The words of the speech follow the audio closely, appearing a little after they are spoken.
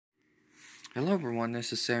Hello everyone,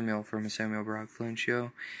 this is Samuel from the Samuel Brock Flynn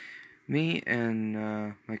Show. Me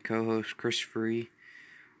and my co-host Christopher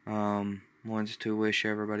wants to wish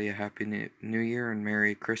everybody a happy New Year and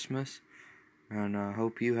Merry Christmas. And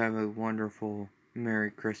hope you have a wonderful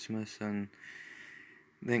Merry Christmas and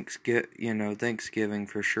Thanksgiving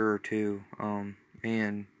for sure too.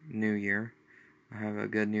 And New Year. Have a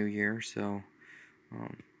good New Year. So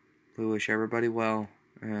we wish everybody well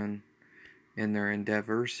and in their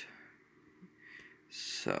endeavors.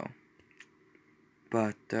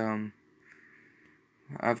 But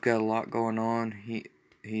I've got a lot going on.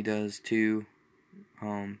 He does too.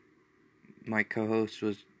 My co-host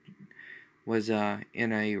was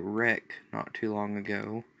in a wreck not too long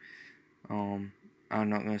ago. I'm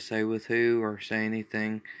not gonna say with who or say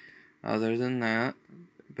anything other than that,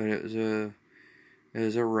 but it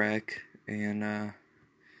was a wreck, and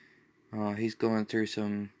he's going through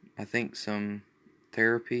some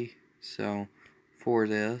therapy. So for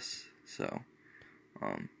this,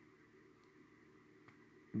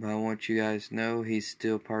 but I want you guys to know he's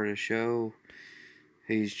still part of the show.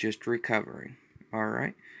 He's just recovering.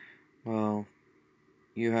 Alright? Well,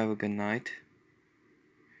 you have a good night.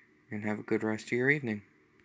 And have a good rest of your evening.